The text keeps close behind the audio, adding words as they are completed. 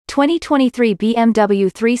2023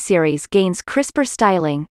 BMW 3 Series gains crisper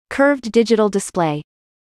styling, curved digital display.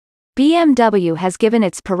 BMW has given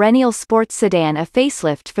its perennial sports sedan a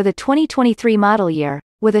facelift for the 2023 model year,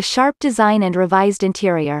 with a sharp design and revised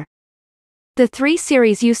interior. The 3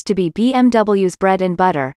 Series used to be BMW's bread and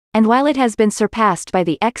butter, and while it has been surpassed by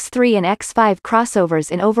the X3 and X5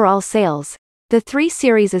 crossovers in overall sales, the 3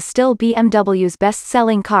 Series is still BMW's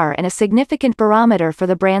best-selling car and a significant barometer for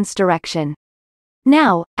the brand's direction.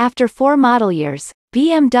 Now, after 4 model years,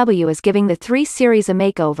 BMW is giving the 3 Series a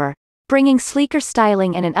makeover, bringing sleeker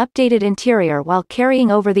styling and an updated interior while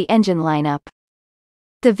carrying over the engine lineup.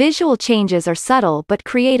 The visual changes are subtle but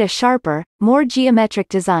create a sharper, more geometric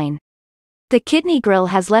design. The kidney grille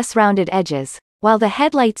has less rounded edges, while the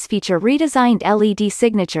headlights feature redesigned LED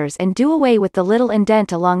signatures and do away with the little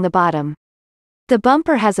indent along the bottom. The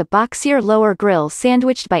bumper has a boxier lower grille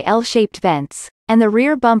sandwiched by L-shaped vents, and the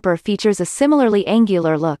rear bumper features a similarly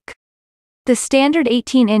angular look. The standard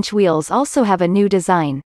 18-inch wheels also have a new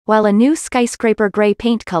design, while a new skyscraper gray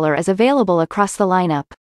paint color is available across the lineup.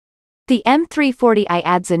 The M340i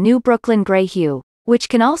adds a new Brooklyn gray hue, which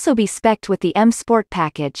can also be spec'd with the M Sport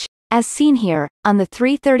package, as seen here, on the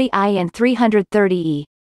 330i and 330e.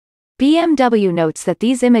 BMW notes that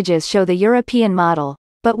these images show the European model,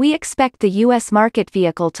 but we expect the US market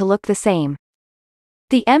vehicle to look the same.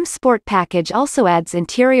 The M Sport package also adds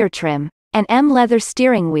interior trim, an M leather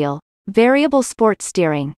steering wheel, variable sport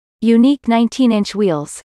steering, unique 19-inch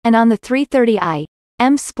wheels, and on the 330i,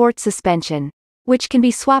 M Sport suspension, which can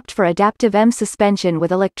be swapped for adaptive M suspension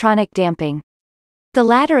with electronic damping. The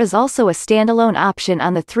latter is also a standalone option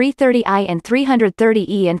on the 330i and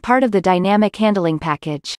 330e and part of the dynamic handling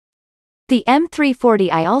package. The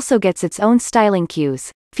M340i also gets its own styling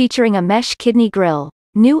cues, featuring a mesh kidney grille,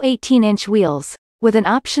 new 18-inch wheels, with an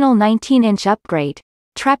optional 19-inch upgrade,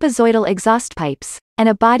 trapezoidal exhaust pipes, and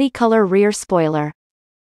a body color rear spoiler.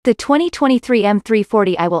 The 2023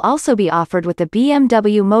 M340i will also be offered with the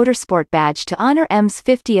BMW Motorsport badge to honor M's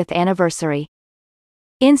 50th anniversary.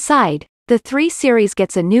 Inside, the 3 Series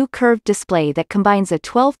gets a new curved display that combines a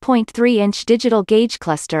 12.3-inch digital gauge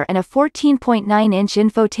cluster and a 14.9-inch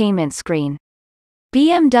infotainment screen.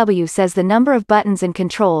 BMW says the number of buttons and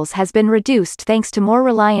controls has been reduced thanks to more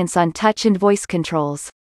reliance on touch and voice controls.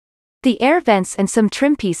 The air vents and some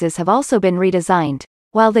trim pieces have also been redesigned,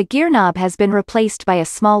 while the gear knob has been replaced by a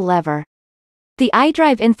small lever. The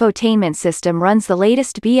iDrive infotainment system runs the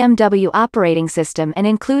latest BMW operating system and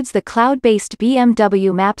includes the cloud-based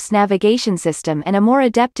BMW Maps navigation system and a more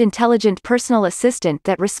adept intelligent personal assistant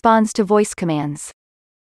that responds to voice commands.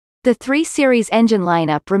 The 3 Series engine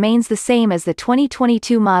lineup remains the same as the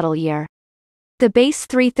 2022 model year. The base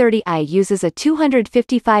 330i uses a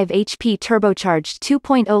 255 HP turbocharged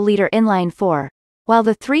 2.0-liter inline-4, while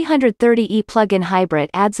the 330e plug-in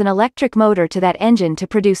hybrid adds an electric motor to that engine to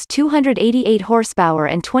produce 288 horsepower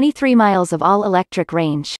and 23 miles of all-electric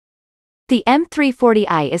range. The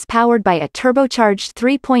M340i is powered by a turbocharged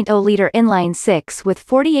 3.0-liter inline-6 with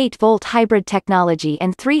 48-volt hybrid technology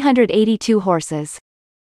and 382 horses.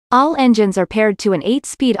 All engines are paired to an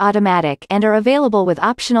 8-speed automatic and are available with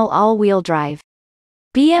optional all-wheel drive.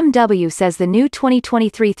 BMW says the new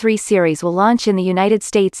 2023 3 Series will launch in the United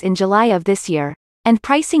States in July of this year, and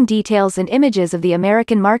pricing details and images of the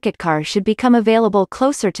American market car should become available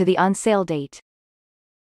closer to the on-sale date.